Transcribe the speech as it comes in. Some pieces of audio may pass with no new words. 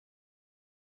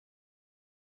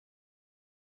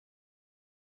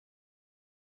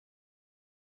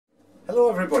Hello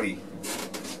everybody.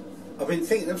 I've been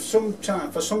thinking of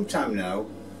for some time now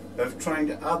of trying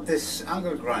to add this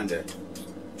angle grinder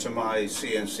to my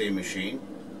CNC machine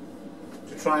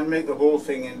to try and make the whole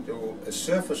thing into a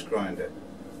surface grinder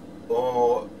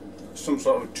or some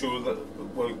sort of tool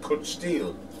that will cut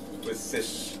steel with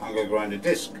this angle grinder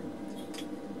disc,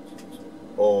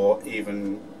 or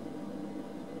even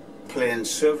plain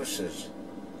surfaces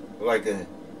like a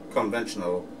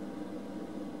conventional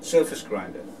surface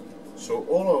grinder. So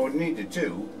all I would need to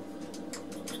do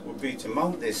would be to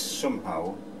mount this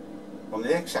somehow on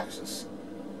the x-axis.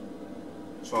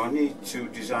 So I need to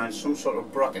design some sort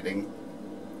of bracketing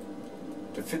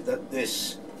to fit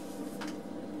this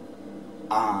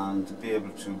and be able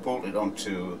to bolt it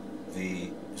onto the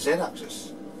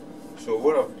z-axis. So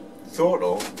what I've thought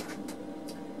of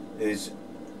is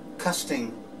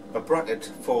casting a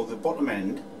bracket for the bottom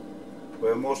end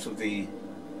where most of the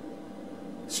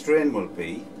strain will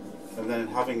be, and then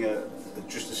having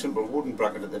just a simple wooden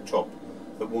bracket at the top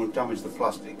that won't damage the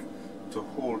plastic to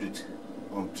hold it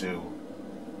onto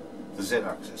the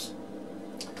z-axis.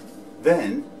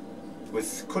 Then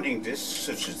with cutting discs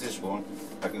such as this one,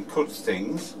 I can cut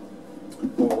things,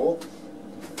 or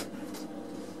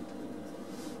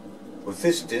with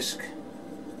this disc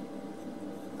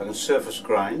I can surface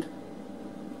grind.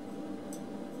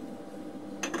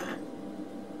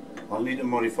 I'll need to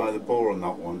modify the bore on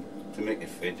that one to make it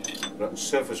fit, but I can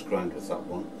surface grind with that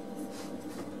one.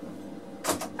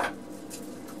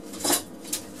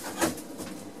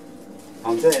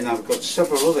 And then I've got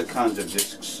several other kinds of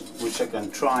discs which I can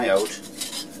try out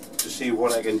to see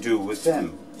what I can do with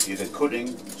them, either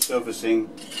cutting, surfacing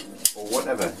or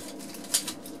whatever.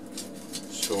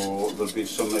 So there'll be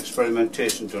some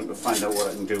experimentation done to find out what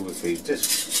I can do with these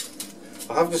discs.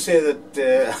 I have to say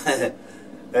that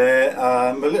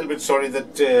I'm a little bit sorry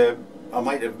that I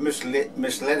might have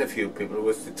misled a few people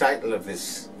with the title of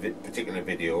this particular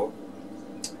video,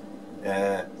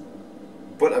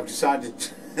 but I've decided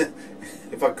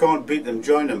if I can't beat them,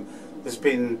 join them. There's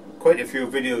been quite a few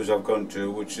videos I've gone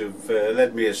to which have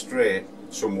led me astray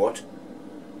somewhat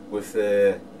with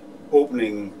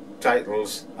opening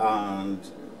titles and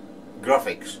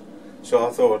graphics. So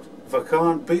I thought, if I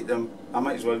can't beat them, I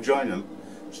might as well join them.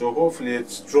 So hopefully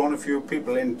it's drawn a few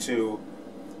people into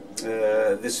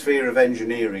the sphere of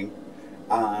engineering,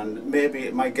 and maybe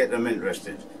it might get them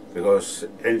interested, because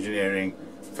engineering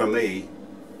for me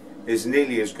is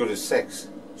nearly as good as sex.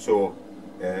 So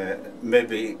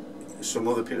maybe some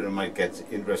other people might get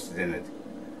interested in it.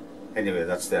 Anyway,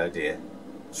 that's the idea.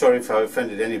 Sorry if I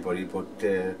offended anybody, but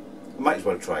I might as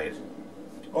well try it.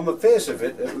 On the face of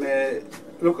it, it may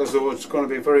look as though it's going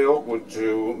to be very awkward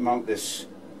to mount this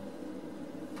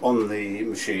on the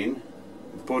machine,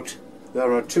 but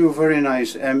there are two very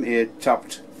nice M8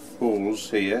 tapped holes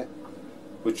here,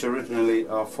 which originally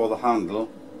are for the handle,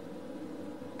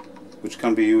 which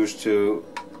can be used to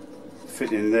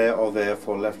fit in there or there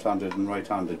for left-handed and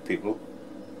right-handed people.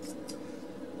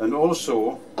 And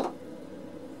also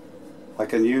I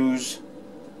can use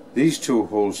these two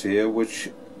holes here, which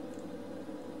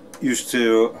used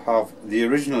to have the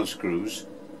original screws,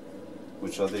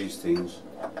 which are these things.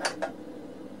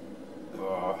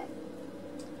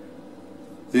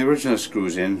 The original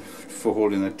screws in for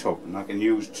holding the top, and I can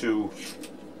use two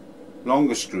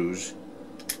longer screws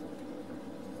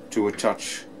to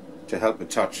help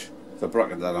attach the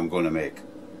bracket that I'm going to make.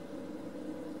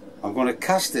 I'm going to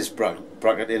cast this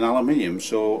bracket in aluminium,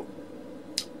 so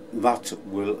that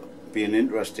will be an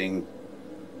interesting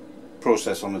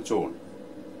process on its own.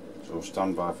 So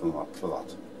stand by for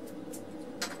that.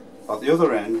 At the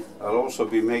other end, I'll also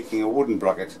be making a wooden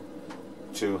bracket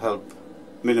to help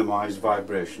minimize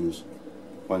vibrations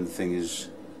when the thing is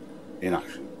in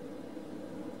action.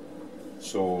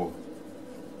 So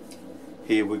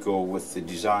here we go with the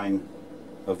design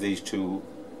of these two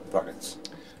brackets.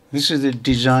 This is the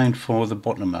design for the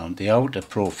bottom mount. The outer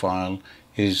profile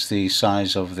is the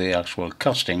size of the actual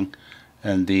casting,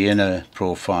 and the inner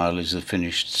profile is the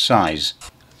finished size.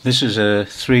 This is a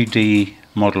 3D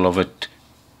model of it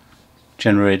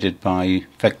generated by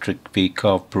Vectric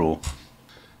V-Carve Pro.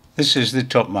 This is the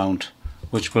top mount,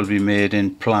 which will be made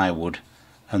in plywood,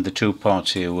 and the two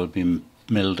parts here will be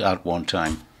milled at one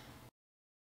time.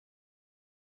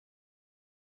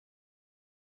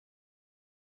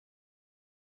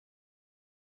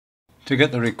 To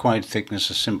get the required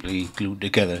thickness, I simply glued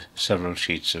together several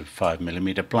sheets of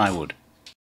 5mm plywood.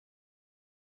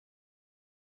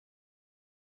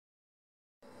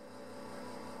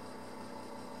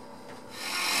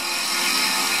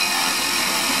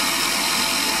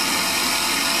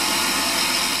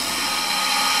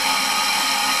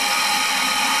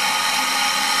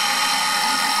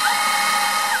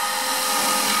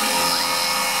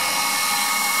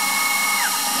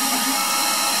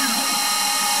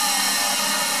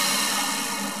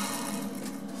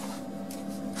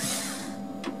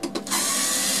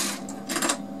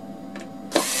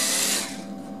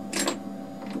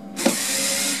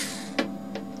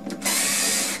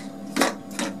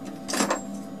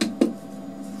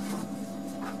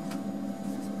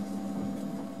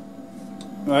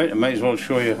 Right, I might as well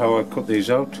show you how I cut these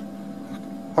out.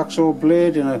 Hacksaw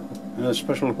blade in a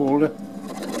special holder.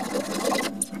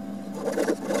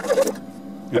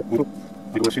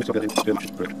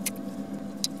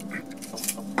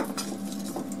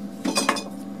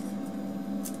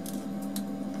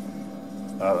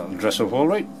 That'll dress up all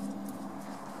right.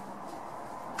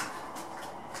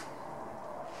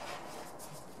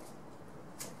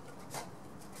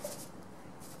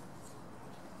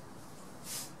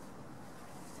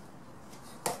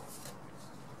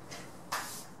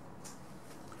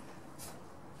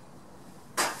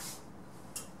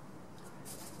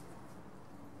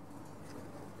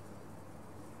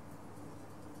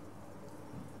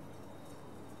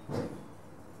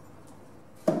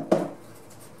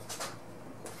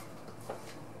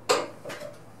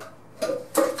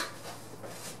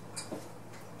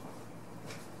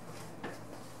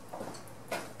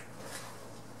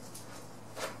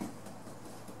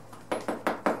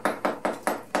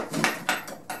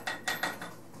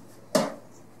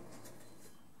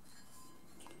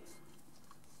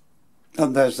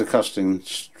 And there's the casting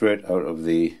straight out of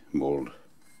the mould.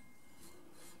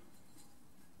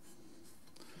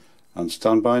 And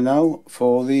stand by now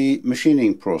for the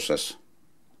machining process.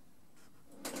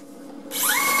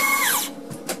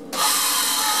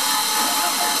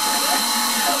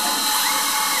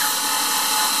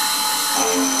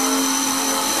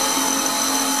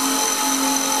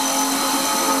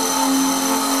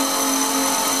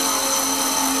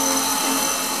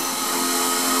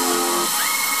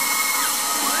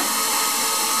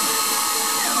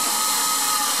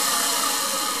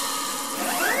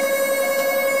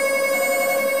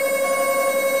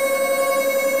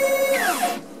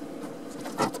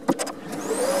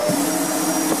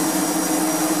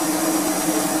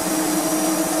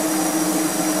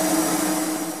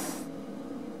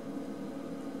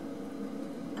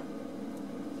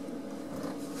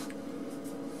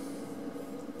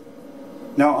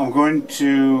 Now I'm going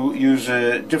to use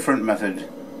a different method,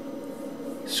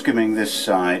 skimming this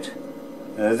side.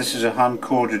 This is a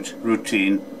hand-coded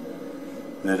routine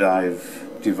that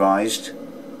I've devised,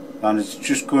 and it's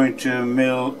just going to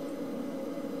mill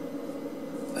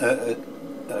a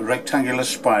rectangular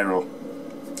spiral,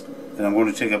 and I'm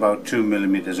going to take about 2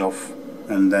 millimeters off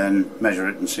and then measure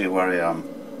it and see where I am.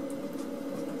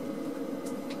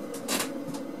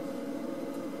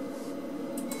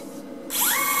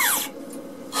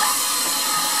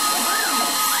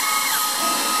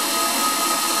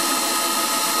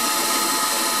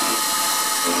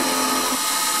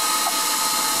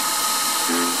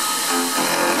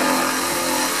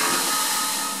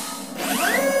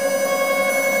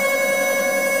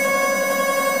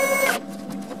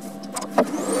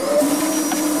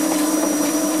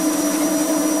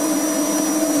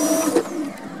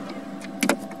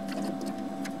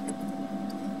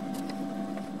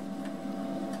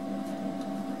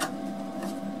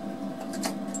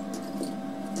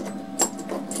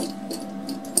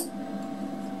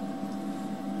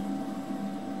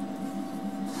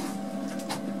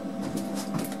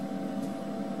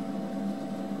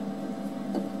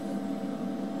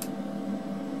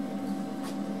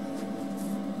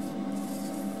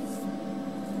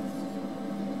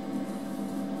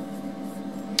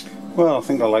 Well, I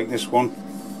think I like this one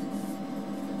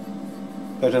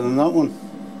better than that one.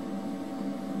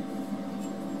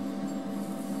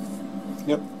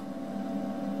 Yep.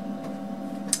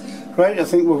 Right, I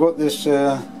think we've got this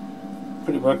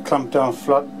pretty well clamped down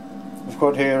flat. We've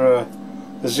got here a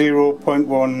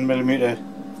 0.1 millimeter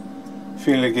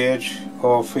feeler gauge,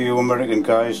 or for you American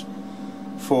guys,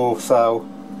 4 thou.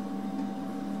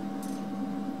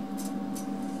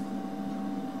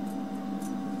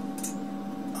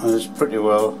 And it's pretty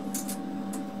well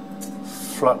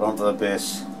flat onto the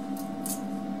base.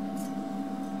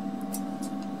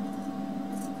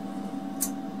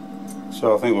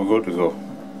 So I think we're good to go.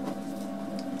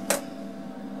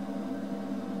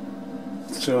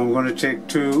 So I'm going to take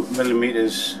 2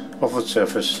 millimeters off the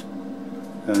surface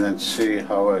and then see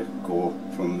how I go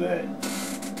from there.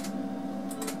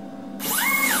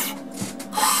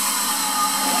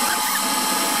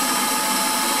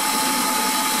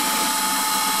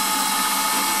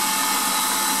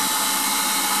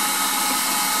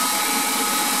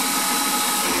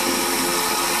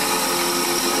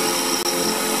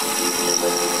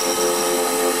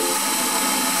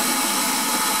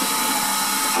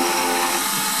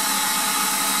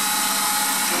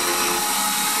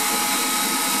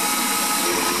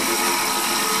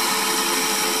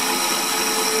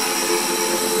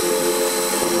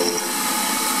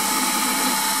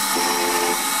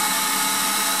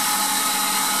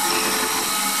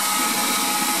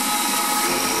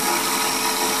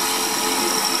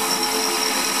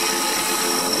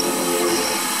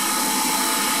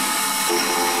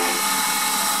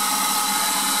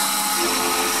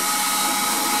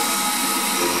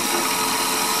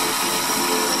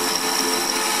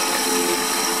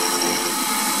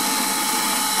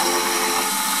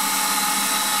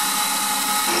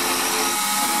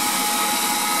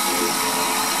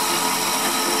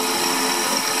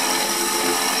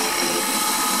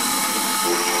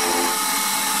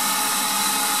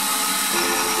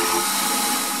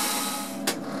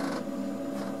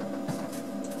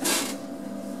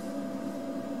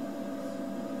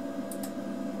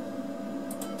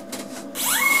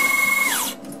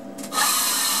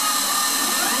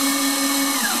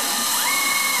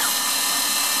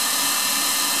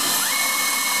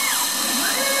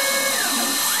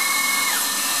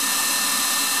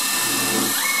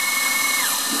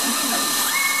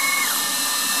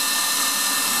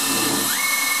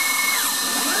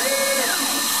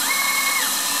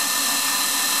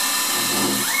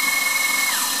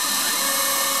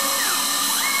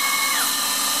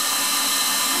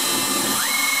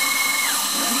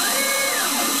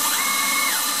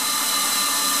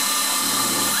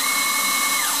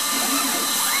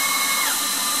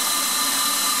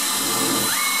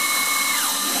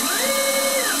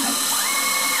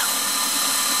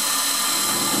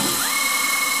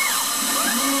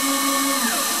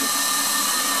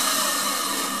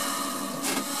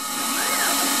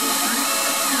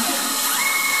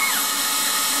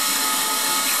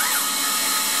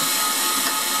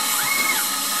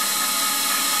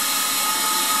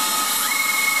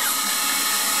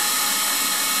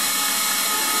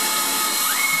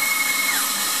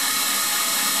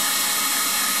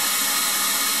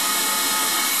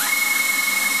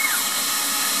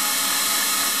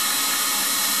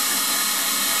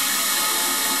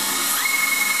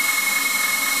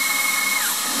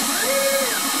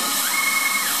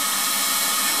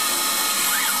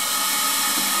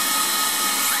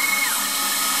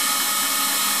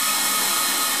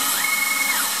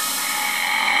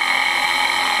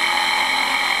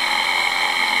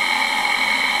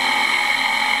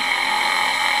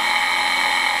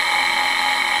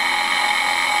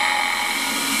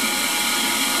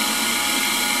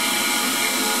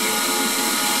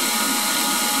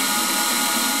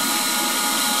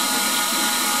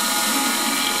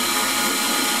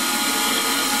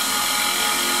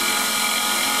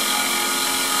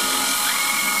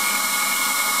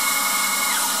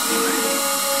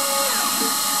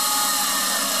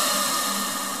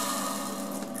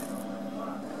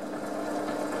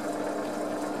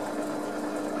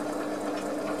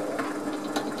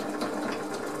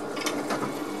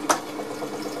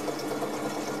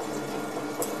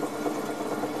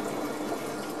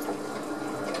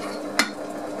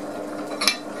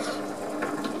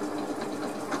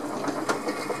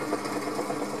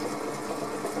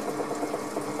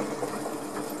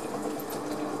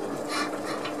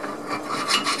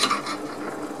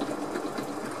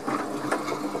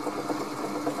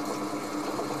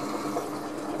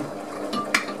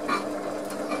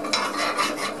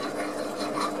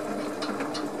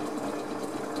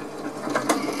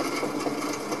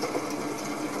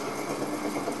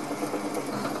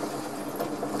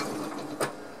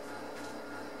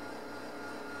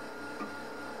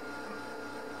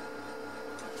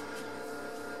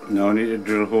 Now I need to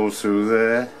drill holes through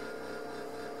there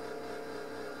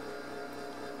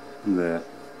and there.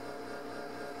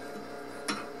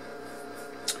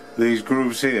 These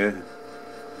grooves here,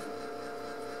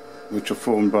 which are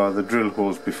formed by the drill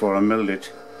holes before I milled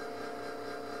it,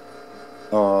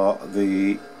 are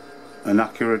an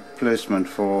accurate placement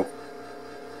for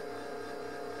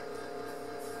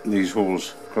these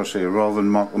holes across here. Rather than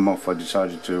mark them off, I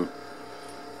decided to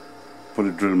put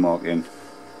a drill mark in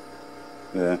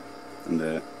there and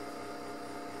there.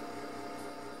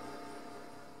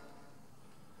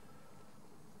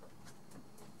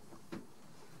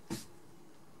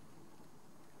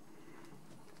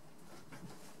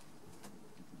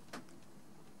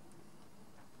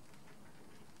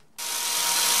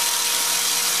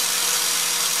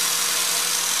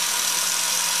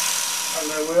 And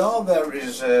there we are, there it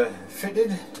is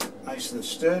fitted, nice and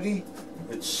sturdy.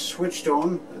 It's switched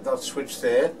on, that switch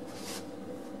there,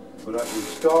 but I can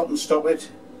start and stop it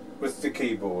with the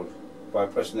keyboard by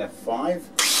pressing F5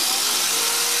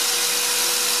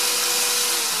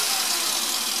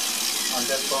 and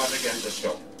F5 again to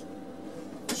stop.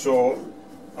 So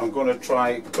I'm going to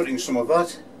try putting some of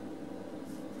that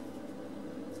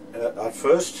at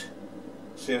first.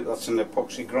 See, that's an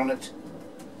epoxy granite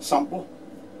sample.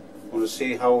 I want to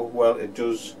see how well it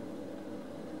does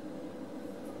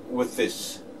with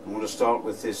this. I'm going to start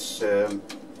with this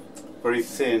very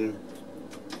thin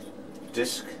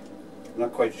disc. I'm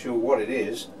not quite sure what it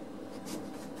is,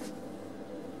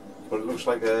 but it looks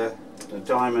like a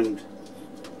diamond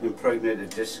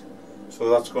impregnated disc. So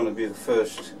that's going to be the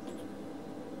first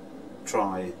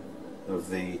try of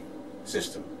the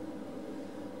system.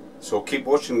 So keep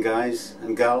watching, guys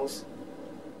and gals.